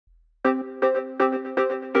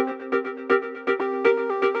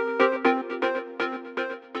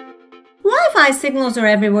Wi-Fi signals are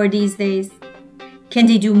everywhere these days. Can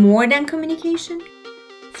they do more than communication?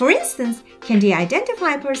 For instance, can they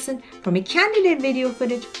identify a person from a candidate video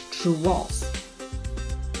footage through walls?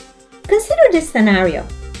 Consider this scenario.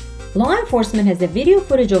 Law enforcement has a video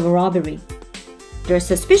footage of a robbery. They're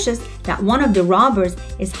suspicious that one of the robbers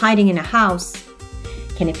is hiding in a house.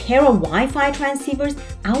 Can a pair of Wi-Fi transceivers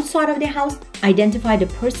outside of the house identify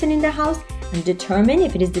the person in the house and determine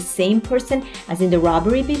if it is the same person as in the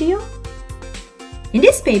robbery video? In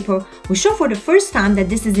this paper, we show for the first time that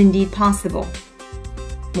this is indeed possible.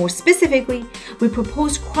 More specifically, we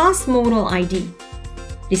propose cross-modal ID.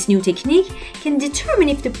 This new technique can determine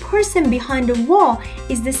if the person behind the wall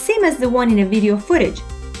is the same as the one in a video footage.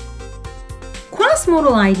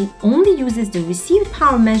 Cross-modal ID only uses the received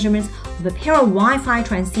power measurements of a pair of Wi-Fi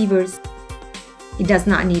transceivers. It does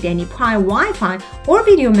not need any prior Wi-Fi or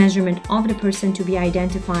video measurement of the person to be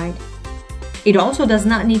identified. It also does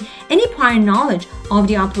not need any prior knowledge of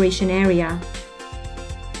the operation area.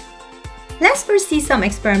 Let's first see some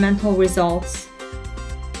experimental results.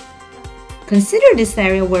 Consider this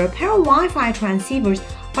area where a pair of Wi-Fi transceivers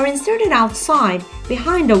are inserted outside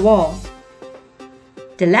behind the wall.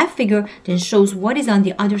 The left figure then shows what is on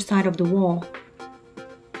the other side of the wall.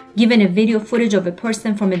 Given a video footage of a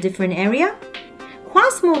person from a different area,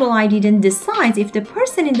 cross-modal ID then decides if the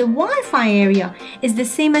person in the Wi-Fi area is the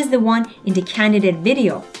same as the one in the candidate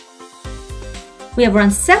video. We have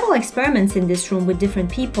run several experiments in this room with different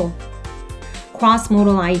people.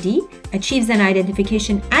 Cross-modal ID achieves an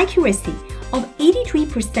identification accuracy of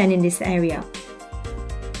 83% in this area.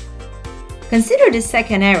 Consider this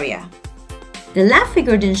second area. The left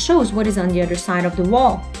figure then shows what is on the other side of the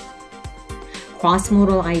wall.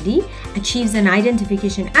 Cross-modal ID achieves an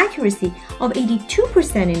identification accuracy of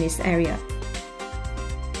 82% in this area.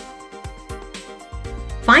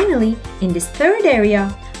 Finally, in this third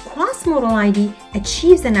area, cross-modal ID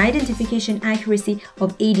achieves an identification accuracy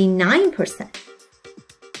of 89%.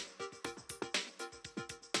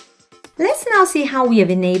 Let's now see how we have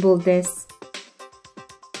enabled this.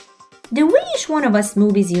 The way each one of us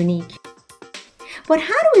moves is unique. But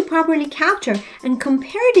how do we properly capture and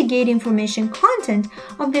compare the gate information content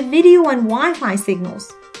of the video and Wi-Fi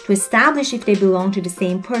signals to establish if they belong to the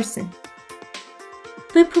same person?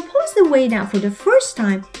 We propose a way that for the first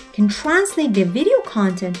time can translate the video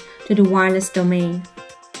content to the wireless domain.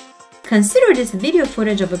 Consider this video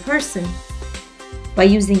footage of a person. By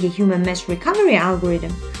using a human mesh recovery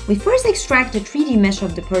algorithm, we first extract the 3D mesh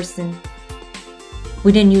of the person.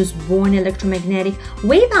 We then use Born electromagnetic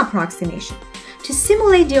wave approximation to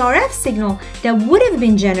simulate the RF signal that would have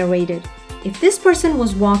been generated if this person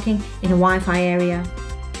was walking in a Wi-Fi area.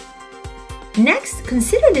 Next,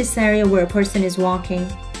 consider this area where a person is walking.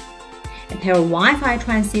 A pair of Wi-Fi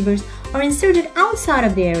transceivers are inserted outside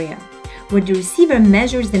of the area, where the receiver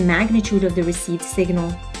measures the magnitude of the received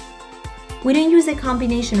signal. We then use a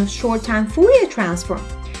combination of short-time Fourier transform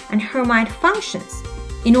and Hermite functions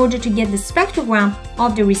in order to get the spectrogram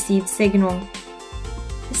of the received signal.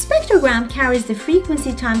 The spectrogram carries the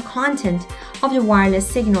frequency time content of the wireless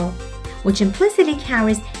signal, which implicitly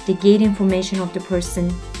carries the gate information of the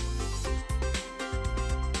person.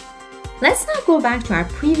 Let's now go back to our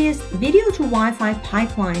previous video to Wi-Fi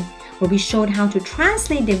pipeline, where we showed how to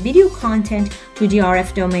translate the video content to the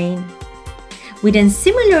RF domain. We then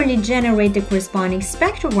similarly generate the corresponding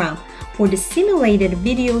spectrogram for the simulated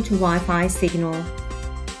video to Wi-Fi signal.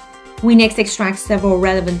 We next extract several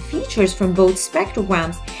relevant features from both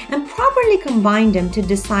spectrograms and properly combine them to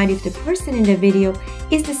decide if the person in the video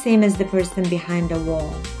is the same as the person behind the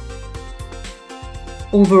wall.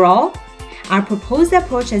 Overall, our proposed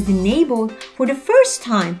approach has enabled, for the first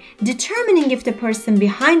time, determining if the person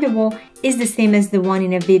behind the wall is the same as the one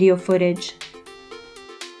in a video footage.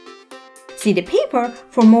 See the paper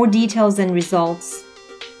for more details and results.